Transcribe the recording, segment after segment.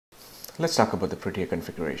Let's talk about the Prettier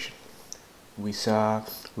configuration. We saw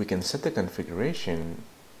we can set the configuration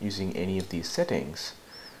using any of these settings,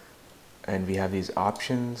 and we have these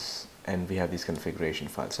options and we have these configuration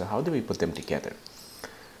files. So how do we put them together?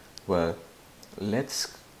 Well,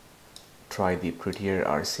 let's try the Prettier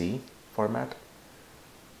RC format.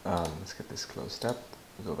 Let's get this closed up,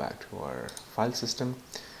 go back to our file system,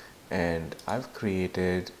 and I've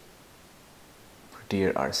created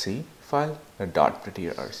Prettier RC file, a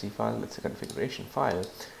 .prettier RC file. That's a configuration file,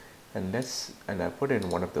 and I put in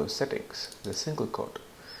one of those settings, the single quote.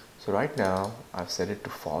 So right now I've set it to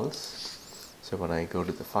false. So when I go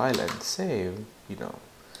to the file and save,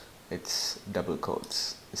 it's double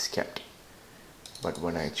quotes is kept. But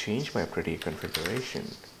when I change my Prettier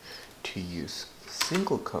configuration to use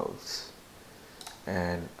single quotes,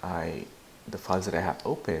 and the files that I have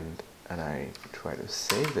opened, and I try to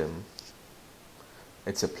save them,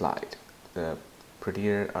 it's applied. The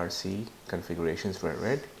Prettier RC configurations were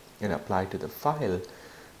read and applied to the file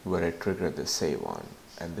where I triggered the save on.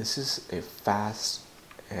 And this is a fast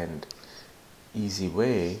and easy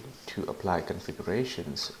way to apply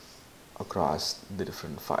configurations across the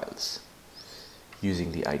different files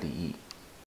using the IDE.